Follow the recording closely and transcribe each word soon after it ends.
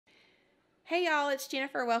Hey y'all, it's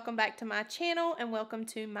Jennifer. Welcome back to my channel and welcome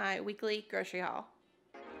to my weekly grocery haul.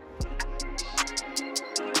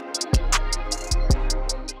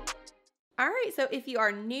 Alright, so if you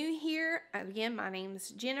are new here, again, my name's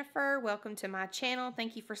Jennifer. Welcome to my channel.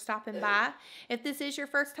 Thank you for stopping by. If this is your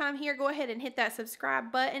first time here, go ahead and hit that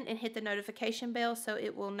subscribe button and hit the notification bell so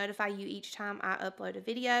it will notify you each time I upload a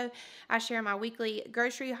video. I share my weekly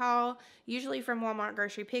grocery haul, usually from Walmart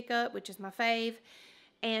Grocery Pickup, which is my fave.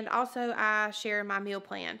 And also I share my meal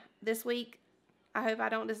plan. This week, I hope I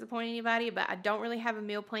don't disappoint anybody, but I don't really have a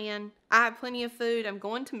meal plan. I have plenty of food. I'm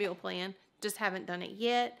going to meal plan. Just haven't done it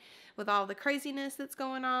yet with all the craziness that's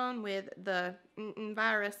going on with the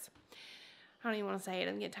virus. I don't even want to say it.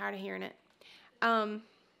 I'm getting tired of hearing it.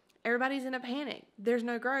 Everybody's in a panic. There's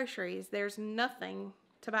no groceries. There's nothing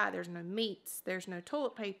to buy. There's no meats. There's no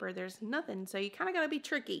toilet paper. There's nothing. So you kind of got to be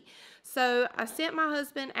tricky. So I sent my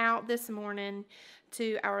husband out this morning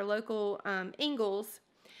to our local Ingles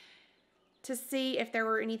to see if there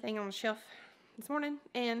were anything on the shelf this morning,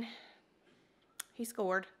 and he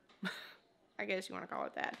scored. I guess you want to call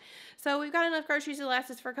it that. So we've got enough groceries to last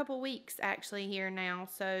us for a couple weeks actually here now.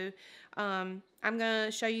 So I'm going to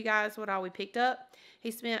show you guys what all we picked up.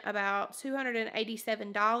 He spent about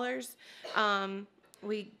 $287.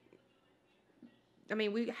 We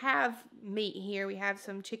have meat here. We have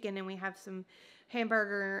some chicken and we have some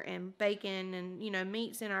hamburger and bacon and, you know,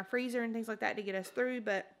 meats in our freezer and things like that to get us through,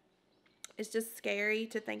 but it's just scary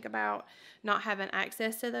to think about not having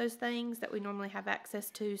access to those things that we normally have access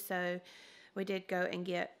to. So we did go and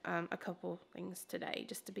get a couple things today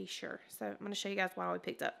just to be sure. So I'm going to show you guys what all we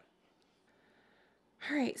picked up.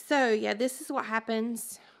 All right. So yeah, this is what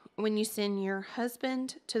happens when you send your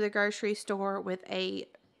husband to the grocery store with a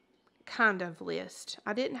kind of list.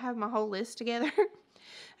 I didn't have my whole list together.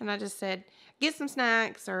 And I just said, get some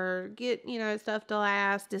snacks or get, you know, stuff to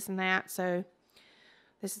last, this and that. So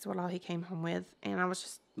this is what all he came home with. And I was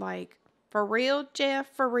just like, for real, Jeff?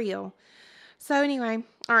 For real? So anyway,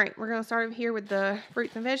 all right, we're going to start over here with the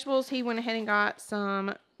fruits and vegetables. He went ahead and got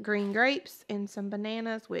some green grapes and some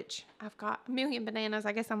bananas, which I've got a million bananas.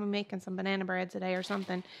 I guess I'm making some banana bread today or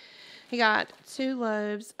something. He got 2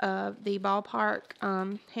 loaves of the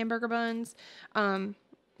Ballpark hamburger buns.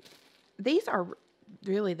 These are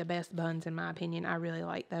really the best buns in my opinion. I really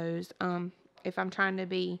like those. If I'm trying to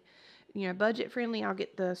be, you know, budget friendly, I'll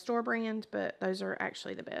get the store brand, but those are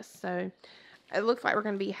actually the best. So it looks like we're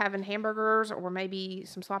going to be having hamburgers or maybe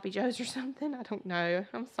some sloppy joes or something. I don't know.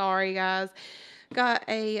 I'm sorry, guys. Got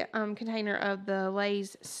a container of the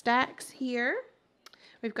Lay's Stacks here.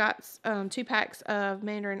 We've got 2 packs of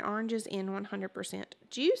mandarin oranges in 100%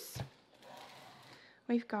 juice.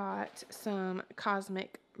 We've got some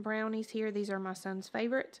Cosmic brownies here. These are my son's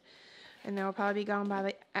favorite, and they'll probably be gone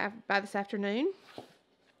by this afternoon.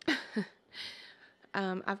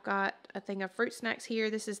 I've got a thing of fruit snacks here.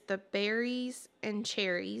 This is the berries and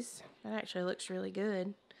cherries. That actually looks really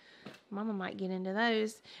good. Mama might get into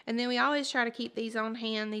those. And then we always try to keep these on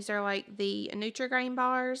hand. These are like the Nutri-Grain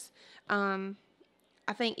bars.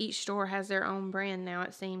 I think each store has their own brand now,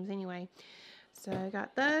 it seems, anyway. So I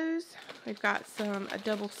got those. We've got some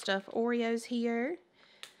double stuffed Oreos here.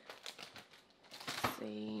 Let's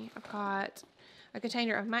see. I've got a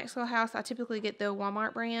container of Maxwell House. I typically get the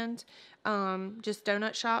Walmart brand, just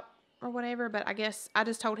donut shop or whatever, but I guess I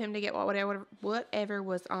just told him to get whatever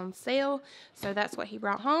was on sale. So that's what he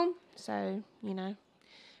brought home. So, you know,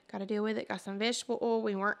 got to deal with it. Got some vegetable oil.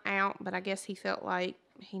 We weren't out, but I guess he felt like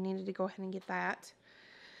he needed to go ahead and get that.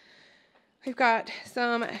 We've got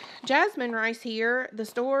some jasmine rice here. The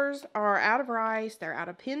stores are out of rice. They're out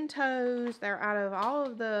of pintos. They're out of all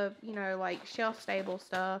of the, you know, like shelf stable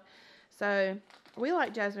stuff. So we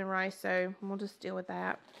like jasmine rice, so we'll just deal with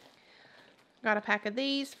that. Got a pack of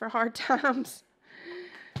these for hard times.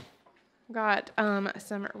 Got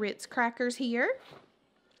some Ritz crackers here.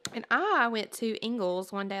 And I went to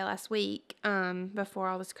Ingles one day last week before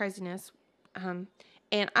all this craziness. And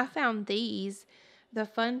I found these, the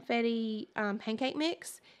Funfetti pancake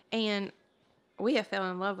mix, and we have fell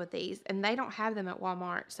in love with these, and they don't have them at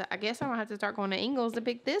Walmart. So I guess I'm going to have to start going to Ingles to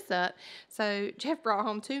pick this up. So Jeff brought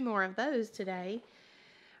home 2 more of those today.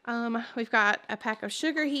 We've got a pack of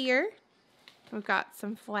sugar here. We've got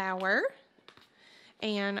some flour.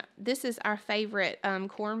 And this is our favorite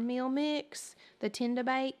cornmeal mix, the Tenda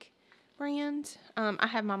Bake brand. I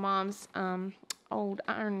have my mom's old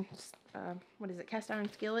iron, cast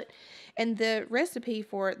iron skillet. And the recipe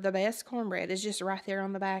for the best cornbread is just right there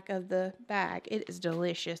on the back of the bag. It is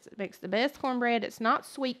delicious. It makes the best cornbread. It's not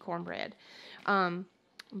sweet cornbread.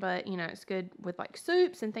 But, you know, it's good with like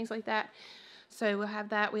soups and things like that. So we'll have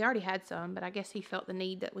that. We already had some, but I guess he felt the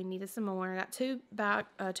need that we needed some more. I got two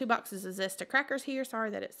boxes of Zesta crackers here. Sorry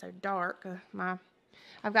that it's so dark.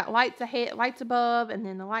 I've got lights ahead, lights above, and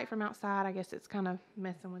then the light from outside. I guess it's kind of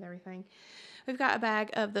messing with everything. We've got a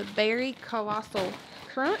bag of the Berry Colossal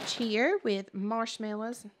Crunch here with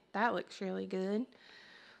marshmallows. That looks really good.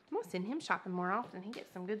 I'm going to send him shopping more often. He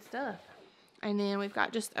gets some good stuff. And then we've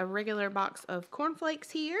got just a regular box of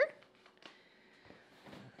cornflakes here.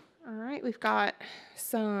 All right, we've got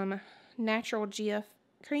some Natural Jif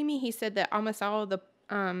Creamy. He said that almost all of the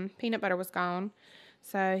peanut butter was gone,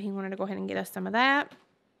 so he wanted to go ahead and get us some of that.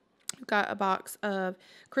 We've got a box of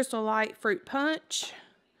Crystal Light Fruit Punch.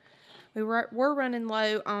 We're running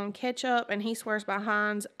low on ketchup, and he swears by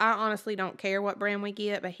Heinz. I honestly don't care what brand we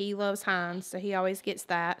get, but he loves Heinz, so he always gets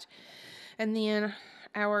that. And then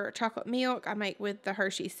our chocolate milk I make with the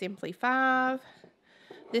Hershey's Simply 5.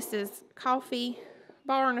 This is coffee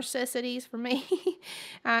bar necessities for me.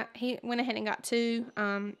 He went ahead and got 2.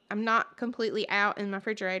 I'm not completely out in my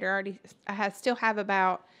refrigerator. I still have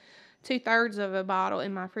about 2/3 of a bottle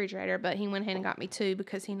in my refrigerator, but he went ahead and got me 2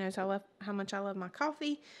 because he knows how much I love my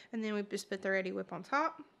coffee. And then we just put the Ready Whip on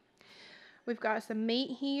top. We've got some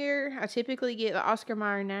meat here. I typically get the Oscar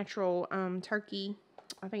Mayer natural turkey.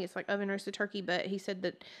 I think it's like oven roasted turkey, but he said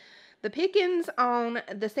that the pickings on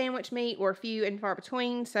the sandwich meat were few and far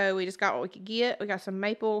between, so we just got what we could get. We got some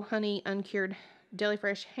maple honey uncured deli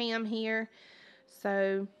fresh ham here,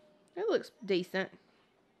 so it looks decent.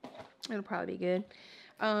 It'll probably be good.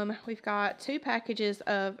 We've got 2 packages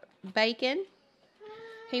of bacon.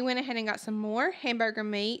 He went ahead and got some more hamburger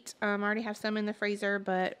meat. I already have some in the freezer,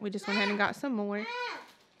 but we just went ahead and got some more. You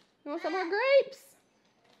want some more grapes?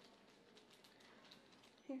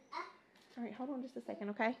 Here. All right, hold on just a second,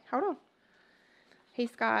 okay? Hold on.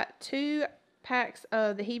 He's got 2 packs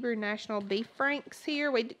of the Hebrew National Beef Franks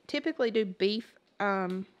here. We typically do beef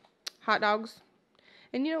hot dogs.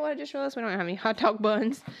 And you know what? I just realized we don't have any hot dog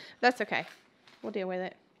buns. That's okay. We'll deal with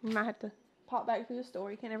it. We might have to pop back through the store.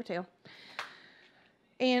 You can't ever tell.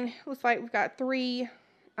 And looks like we've got 3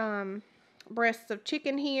 breasts of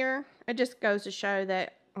chicken here. It just goes to show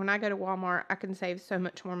that when I go to Walmart, I can save so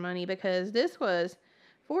much more money, because this was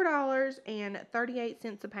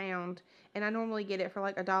 $4.38 a pound, and I normally get it for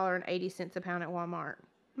like $1.80 a pound at Walmart.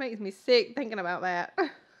 Makes me sick thinking about that.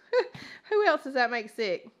 Who else does that make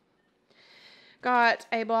sick? Got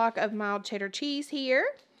a block of mild cheddar cheese here.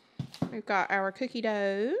 We've got our cookie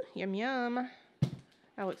dough. Yum, yum.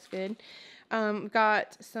 That looks good. We've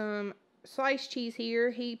got some sliced cheese here.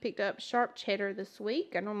 He picked up sharp cheddar this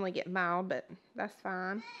week. I normally get mild, but that's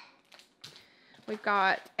fine. We've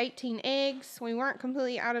got 18 eggs. We weren't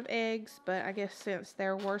completely out of eggs, but I guess since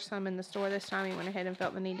there were some in the store this time, he went ahead and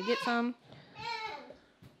felt the need to get some.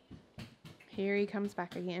 Here he comes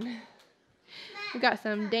back again. We've got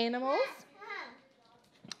some Danimals.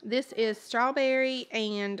 This is strawberry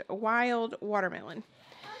and wild watermelon.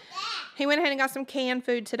 He went ahead and got some canned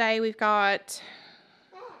food today. We've got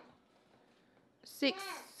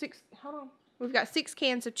hold on. We've got 6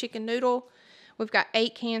 cans of chicken noodle. We've got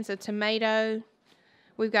 8 cans of tomato.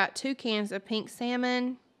 We've got 2 cans of pink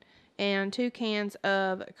salmon and 2 cans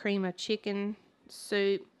of cream of chicken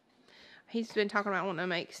soup. He's been talking about wanting to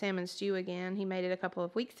make salmon stew again. He made it a couple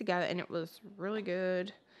of weeks ago, and it was really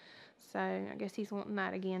good. So I guess he's wanting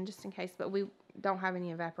that again just in case. But we don't have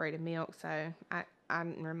any evaporated milk, so I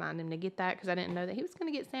didn't remind him to get that because I didn't know that he was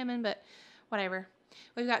going to get salmon, but whatever.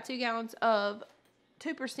 We've got 2 gallons of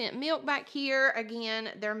 2% milk back here.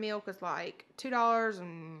 Again, their milk is like $2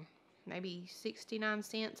 and maybe 69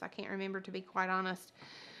 cents. I can't remember, to be quite honest.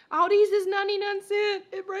 Aldi's is 99 cents.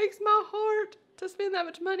 It breaks my heart to spend that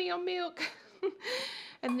much money on milk.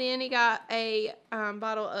 And then he got a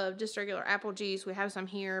bottle of just regular apple juice. We have some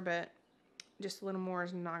here, but just a little more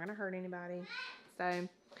is not going to hurt anybody. So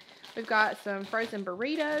we've got some frozen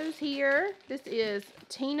burritos here. This is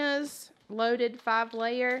Tina's Loaded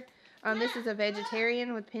 5-layer. This is a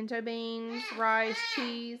vegetarian with pinto beans, rice,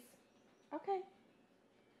 cheese. Okay.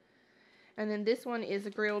 And then this one is a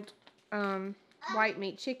grilled white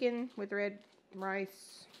meat chicken with red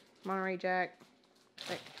rice, Monterey Jack,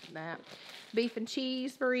 like that. Beef and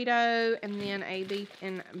cheese burrito, and then a beef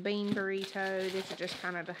and bean burrito. These are just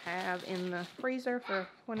kind of to have in the freezer for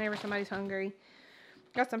whenever somebody's hungry.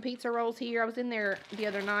 Got some pizza rolls here. I was in there the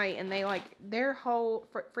other night, and their whole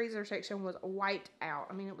freezer section was wiped out.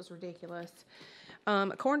 I mean, it was ridiculous.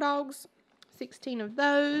 Corn dogs, 16 of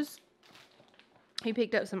those. He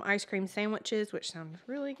picked up some ice cream sandwiches, which sounds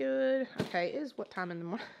really good. Okay, it is what time in the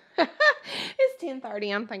morning? It's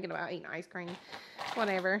 10:30. I'm thinking about eating ice cream.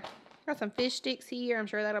 Whatever. Got some fish sticks here. I'm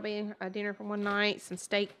sure that'll be a dinner for one night. Some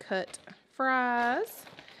steak cut fries.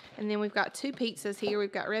 And then we've got 2 pizzas here.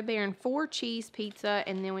 We've got Red Baron 4 cheese pizza,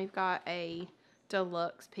 and then we've got a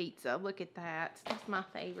deluxe pizza. Look at that. That's my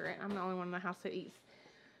favorite. I'm the only one in the house who eats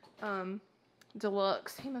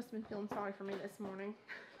deluxe. He must have been feeling sorry for me this morning.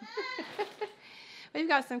 We've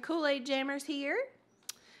got some Kool-Aid jammers here.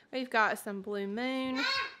 We've got some Blue Moon.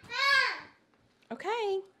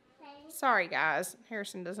 Okay. Sorry, guys.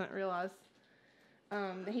 Harrison doesn't realize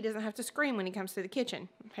that he doesn't have to scream when he comes to the kitchen,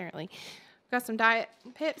 apparently. We've got some Diet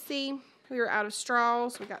Pepsi. We were out of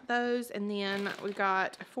straws. We got those. And then we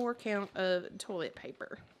got a 4 count of toilet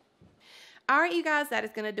paper. All right, you guys, that is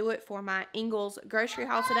going to do it for my Ingles grocery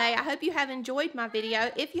haul today. I hope you have enjoyed my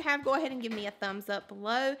video. If you have, go ahead and give me a thumbs up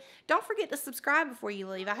below. Don't forget to subscribe before you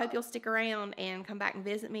leave. I hope you'll stick around and come back and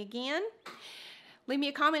visit me again. Leave me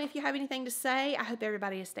a comment if you have anything to say. I hope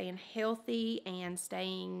everybody is staying healthy and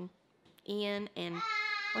staying in and,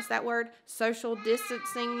 what's that word? Social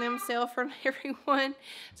distancing themselves from everyone.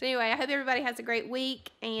 So anyway, I hope everybody has a great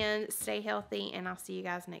week and stay healthy, and I'll see you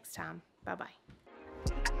guys next time. Bye-bye.